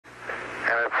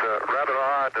rather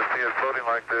odd to see it floating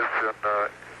like this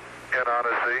in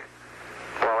Odyssey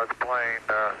while it's playing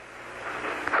the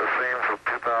themes of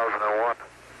 2001.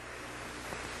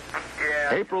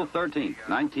 Yeah. April 13th,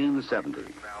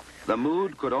 1970. The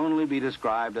mood could only be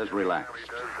described as relaxed.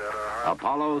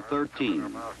 Apollo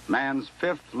 13, man's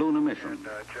fifth lunar mission.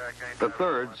 The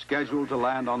third, scheduled to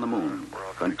land on the moon,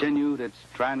 continued its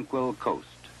tranquil coast.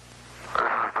 This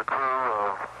is the crew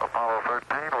of Apollo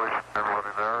 13, wishing everybody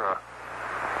there a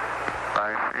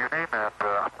nice evening, and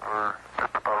we're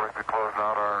just about ready to close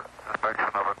out our inspection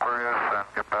of Aquarius and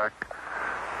get back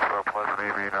to a pleasant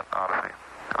evening in Odyssey.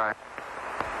 Good night.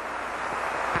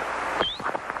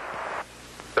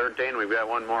 13, we've got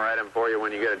one more item for you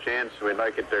when you get a chance. We'd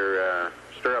like it to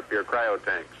stir up your cryo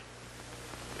tanks.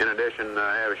 In addition,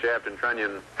 have Shaft and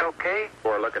Trunnion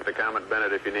for a look at the Comet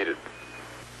Bennett if you need it.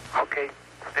 Okay,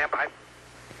 stand by.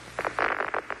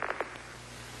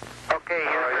 Okay,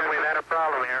 Houston, we've had a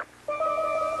problem here.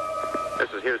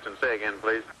 This is Houston. Say again,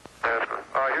 please. Yes,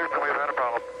 Houston, we've had a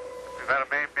problem. We've had a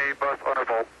main B bus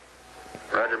undervolt.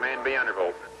 Roger, main B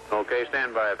undervolt. Okay,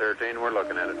 stand by, 13. We're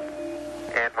looking at it.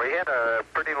 And we had a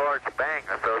pretty large bang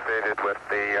associated with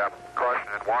the caution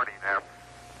and warning there.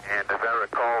 And as I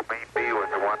recall, main B was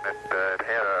the one that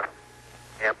had a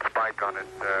amp spike on it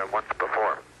once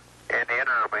before. In the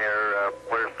interim here,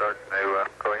 we're starting to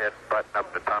go ahead and button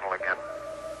up the tunnel again.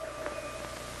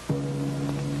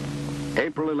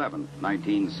 April 11th,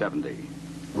 1970.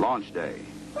 Launch day.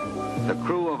 The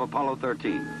crew of Apollo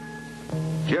 13.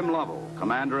 Jim Lovell,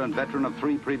 commander and veteran of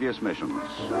 3 previous missions.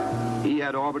 He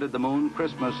had orbited the moon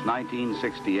Christmas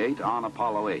 1968 on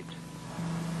Apollo 8.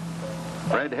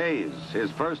 Fred Hayes, his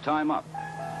first time up,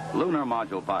 lunar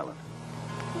module pilot.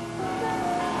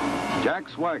 Jack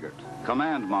Swigert,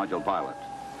 command module pilot.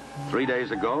 3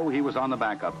 days ago, he was on the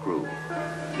backup crew.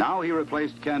 Now he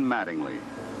replaced Ken Mattingly.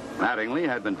 Mattingly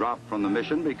had been dropped from the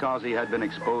mission because he had been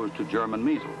exposed to German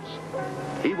measles.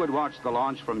 He would watch the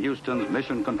launch from Houston's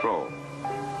mission control.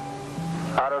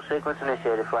 Auto sequence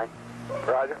initiated, flight.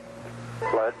 Roger.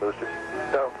 Flight booster.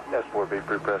 So, S4B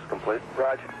pre-press complete.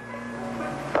 Roger.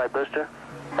 Flight booster.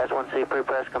 S1C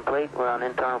pre-press complete. We're on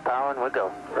internal power and we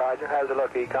go. Roger. How's it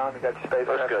look, Econ? You got your space?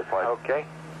 Looks good, flight. Okay.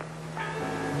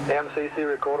 MCC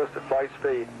record us to flight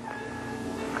speed.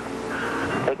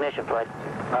 Ignition, flight.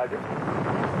 Roger.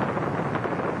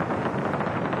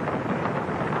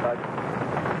 Roger.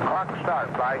 Clock start,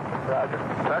 flight. Roger.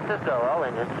 Let us go, all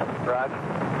engines. Roger.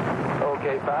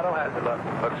 Okay, Fido, how's it look?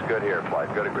 Looks good here,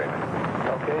 flight. Good agreement.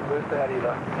 Okay, Booster, how do you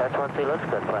look? S1C looks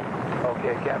good, flight.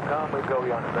 Okay, Capcom, we'll go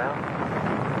you on the ground.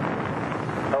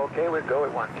 Okay, we'll go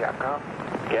at 1, Capcom.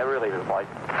 Get reliever, flight.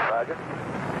 Roger.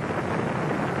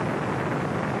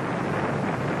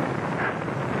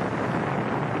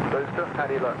 Booster, how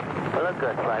do you look? We look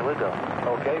good, flight. We go.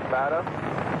 Okay, Fido.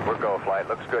 We're go, flight.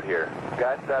 Looks good here.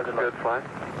 Guidance, how's it look? Good, flight.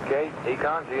 Okay,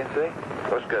 Econ, GNC.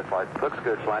 Looks good, flight. Looks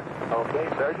good, flight. Okay,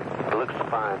 Sergeant. Looks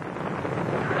fine.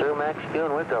 Through max Q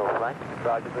and we go, flight.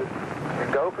 Roger, Booster.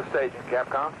 And go for staging,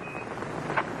 Capcom.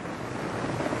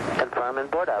 Confirm and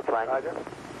board out, flight. Roger.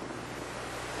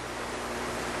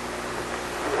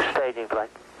 Staging, flight.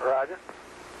 Roger.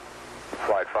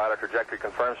 Flight fighter trajectory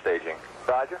confirmed staging.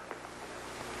 Roger.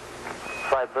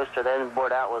 Flight booster, then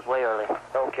board out was way early.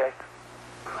 Okay.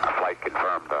 Flight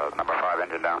confirmed. Number 5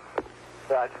 engine down.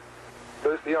 Roger.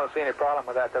 Booster, you don't see any problem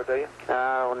with that, though, do you?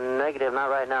 Negative, not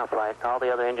right now, flight. All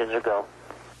the other engines are go.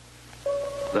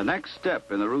 The next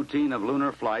step in the routine of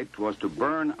lunar flight was to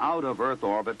burn out of Earth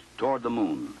orbit toward the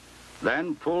moon.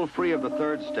 Then pull free of the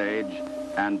third stage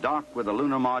and dock with the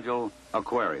lunar module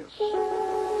Aquarius.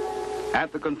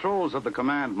 At the controls of the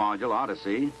command module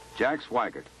Odyssey, Jack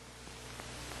Swigert.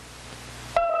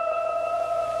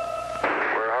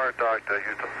 We're hard docked,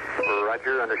 Houston.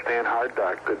 Roger, understand hard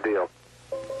dock. Good deal.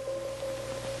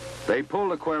 They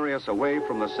pulled Aquarius away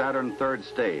from the Saturn third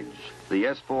stage, the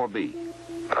S4B.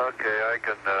 Okay, I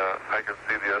can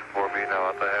see the S4B now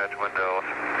at the hatch window.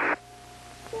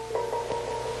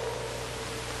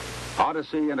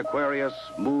 Odyssey and Aquarius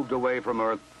moved away from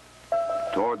Earth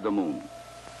toward the moon.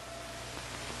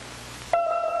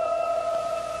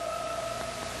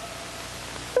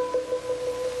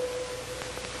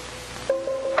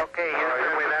 Okay,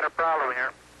 Houston, we've had a problem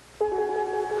here.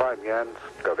 Flight guidance.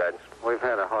 Go, guidance. We've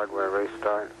had a hardware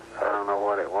restart. I don't know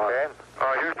what it was. Okay.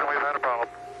 Houston, we've had a problem.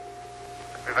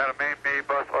 We've had a main B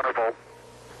bus undervolt.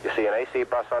 You see an AC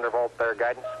bus undervolt there,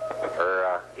 guidance?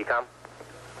 Or Ecom?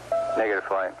 Negative,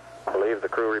 flight. Believe the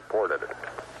crew reported it.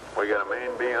 We got a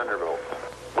main B undervolt.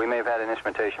 We may have had an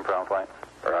instrumentation problem, flight.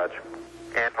 Roger.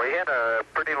 And we had a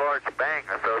pretty large bang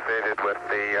associated with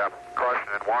the caution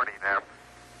and warning there.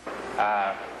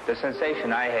 The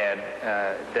sensation I had,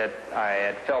 that I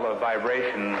had felt a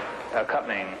vibration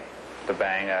accompanying the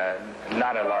bang,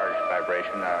 not a large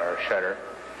vibration or shudder.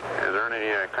 Is there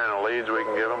any kind of leads we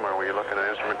can give them? Are we looking at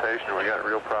instrumentation? Or we got a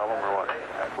real problem or what?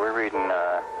 We're reading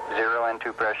 0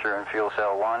 N2 pressure in fuel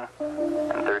cell 1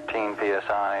 and 13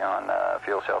 psi on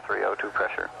fuel cell 3 O2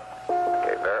 pressure.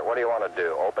 Okay, Barrett, what do you want to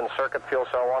do? Open circuit fuel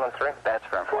cell 1 and 3? That's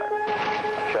firm flight.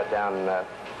 Shut down the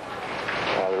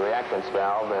reactance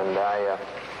valve, and I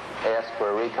asked for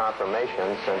a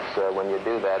reconfirmation, since when you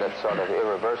do that, it's sort of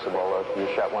irreversible. If you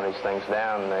shut one of these things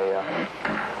down, they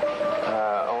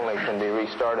only can be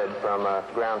restarted from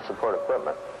ground support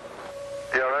equipment.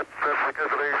 Yeah, that's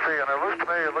because of AC. And it looks to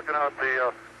me, looking out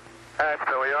the hatch,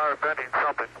 that we are venting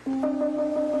something.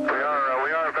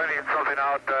 We are venting something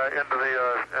out into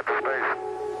space.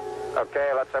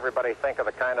 Okay, let's everybody think of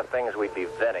the kind of things we'd be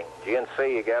venting.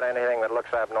 GNC, you got anything that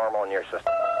looks abnormal in your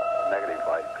system? Negative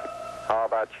flight. How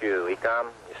about you, ECOM?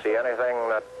 You see anything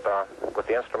that, with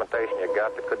the instrumentation you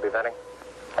got, that could be venting?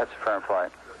 That's firm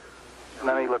flight.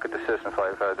 Let me look at the system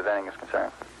flight as far as the venting is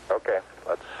concerned. Okay,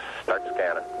 let's start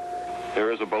scanning. Here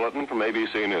is a bulletin from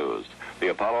ABC News.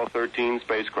 The Apollo 13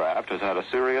 spacecraft has had a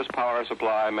serious power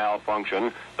supply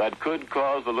malfunction that could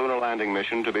cause the lunar landing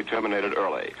mission to be terminated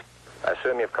early. I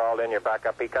assume you've called in your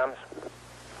backup ECOMs?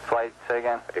 Flight, say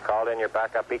again? Have you called in your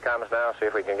backup ECOMs now? See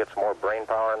if we can get some more brain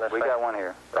power in this thing? We got one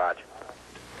here. Roger.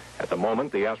 At the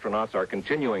moment, the astronauts are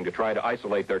continuing to try to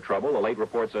isolate their trouble. A late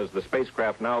report says the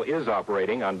spacecraft now is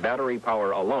operating on battery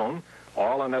power alone.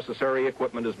 All unnecessary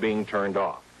equipment is being turned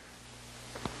off.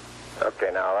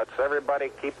 Okay, now let's everybody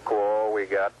keep cool. We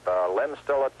got LEM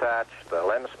still attached. The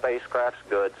LEM spacecraft's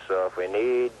good, so if we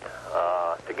need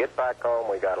to get back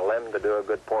home, we got a LEM to do a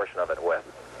good portion of it with.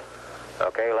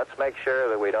 Okay, let's make sure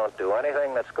that we don't do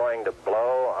anything that's going to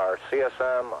blow our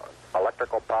CSM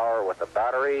electrical power with the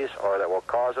batteries, or that will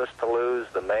cause us to lose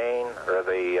the main or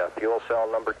the fuel cell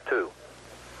number 2.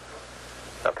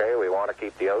 Okay, we want to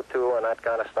keep the O2 and that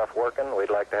kind of stuff working. We'd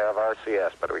like to have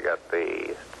RCS, but we got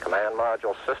the command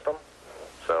module system,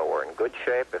 so we're in good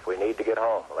shape if we need to get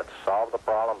home. Let's solve the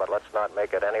problem, but let's not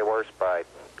make it any worse by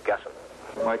guessing.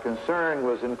 My concern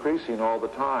was increasing all the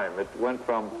time. It went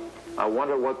from, I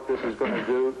wonder what this is going to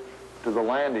do to the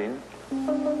landing,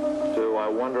 to I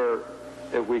wonder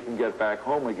if we can get back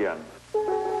home again.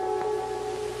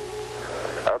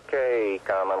 Okay,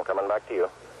 ECOM, I'm coming back to you.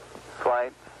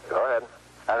 Flight. Go ahead.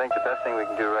 I think the best thing we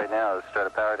can do right now is start a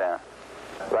power down.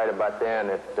 Right about then,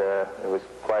 it was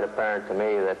quite apparent to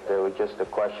me that it was just a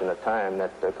question of time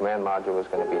that the command module was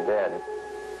going to be dead.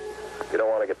 You don't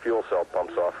want to get fuel cell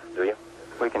pumps off, do you?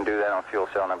 We can do that on fuel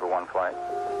cell number 1 flight.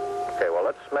 Okay, well,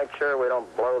 let's make sure we don't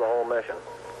blow the whole mission.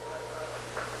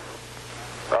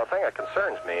 The thing that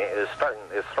concerns me is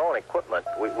throwing equipment.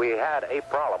 We had a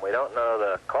problem. We don't know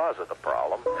the cause of the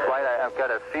problem. Flight, I've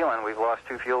got a feeling we've lost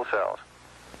 2 fuel cells.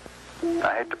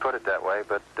 I hate to put it that way,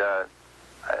 but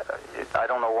I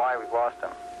don't know why we've lost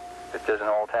them. It doesn't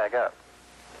all tag up.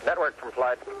 Network from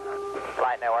Flight.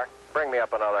 Flight network. Bring me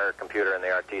up another computer in the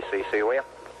RTCC, will you?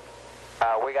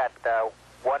 We got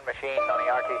one machine on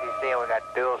the RTCC, and we got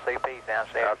dual CPs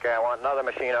downstairs. Okay, I want another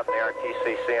machine up in the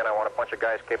RTCC, and I want a bunch of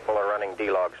guys capable of running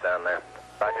D-logs down there.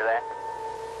 Roger that.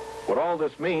 What all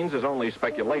this means is only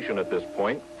speculation at this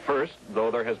point. First,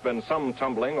 though there has been some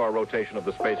tumbling or rotation of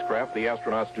the spacecraft, the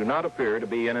astronauts do not appear to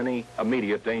be in any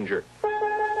immediate danger.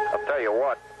 I'll tell you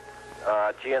what,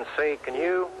 GNC, can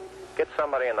you get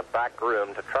somebody in the back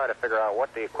room to try to figure out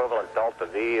what the equivalent delta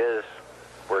V is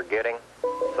we're getting,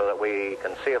 so that we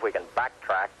can see if we can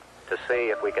backtrack to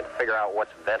see if we can figure out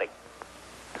what's venting.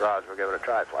 Roger, we'll give it a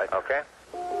try, Flight. Okay?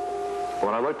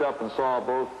 When I looked up and saw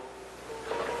both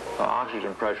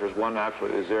oxygen pressures, one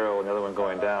absolutely 0 and the other one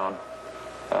going down,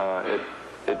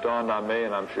 it dawned on me,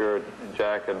 and I'm sure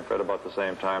Jack and Fred about the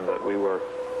same time, that we were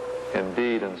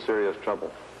indeed in serious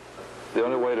trouble. The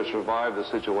only way to survive the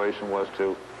situation was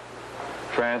to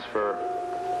transfer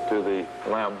to the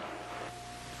LEM.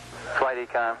 Flight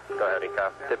ECOM. Go ahead,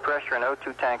 ECOM. The pressure in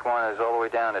O2 tank 1 is all the way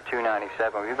down to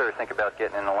 297. We better think about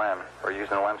getting in the LEM or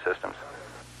using the LEM systems.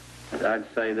 I'd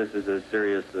say this is as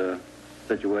serious a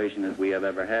situation as we have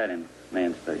ever had in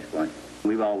manned spaceflight.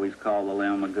 We've always called the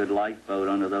LEM a good lifeboat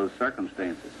under those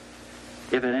circumstances.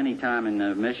 If at any time in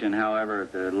the mission, however,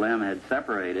 the LEM had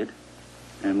separated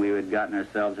and we had gotten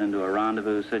ourselves into a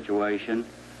rendezvous situation,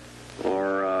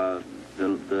 or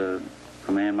the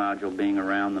command module being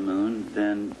around the moon,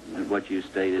 then what you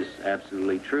state is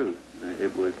absolutely true.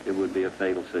 It would be a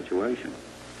fatal situation.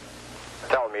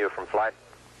 Tell them you from Flight.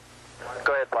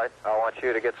 Go ahead, Flight. I want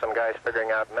you to get some guys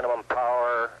figuring out minimum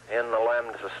power in the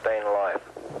LEM to sustain life.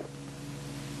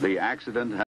 The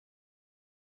accident